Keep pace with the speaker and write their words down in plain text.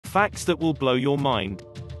Facts that will blow your mind.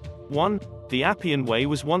 1. The Appian Way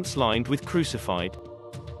was once lined with crucified.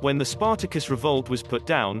 When the Spartacus revolt was put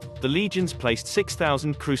down, the legions placed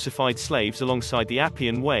 6,000 crucified slaves alongside the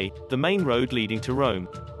Appian Way, the main road leading to Rome.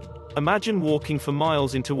 Imagine walking for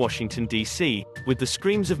miles into Washington, D.C., with the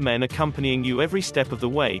screams of men accompanying you every step of the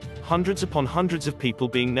way, hundreds upon hundreds of people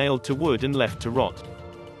being nailed to wood and left to rot.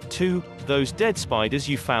 2. Those dead spiders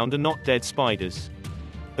you found are not dead spiders.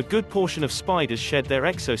 A good portion of spiders shed their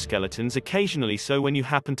exoskeletons occasionally, so when you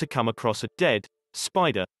happen to come across a dead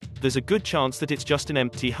spider, there's a good chance that it's just an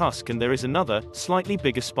empty husk and there is another, slightly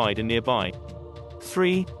bigger spider nearby.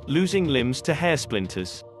 3. Losing limbs to hair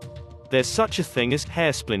splinters. There's such a thing as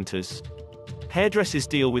hair splinters. Hairdressers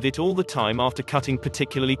deal with it all the time after cutting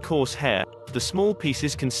particularly coarse hair. The small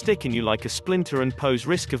pieces can stick in you like a splinter and pose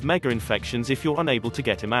risk of mega infections if you're unable to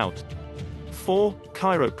get them out. 4.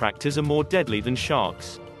 Chiropractors are more deadly than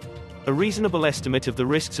sharks. A reasonable estimate of the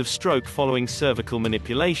risks of stroke following cervical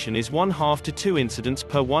manipulation is 1/2 to 2 incidents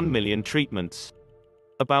per 1 million treatments.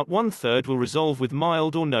 About 1/3 will resolve with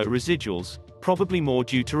mild or no residuals, probably more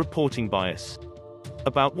due to reporting bias.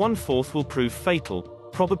 About 1/4 will prove fatal,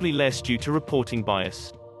 probably less due to reporting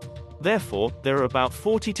bias. Therefore, there are about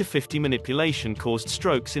 40 to 50 manipulation-caused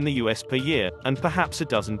strokes in the US per year, and perhaps a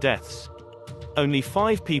dozen deaths. Only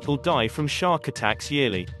 5 people die from shark attacks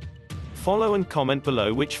yearly. Follow and comment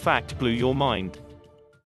below which fact blew your mind.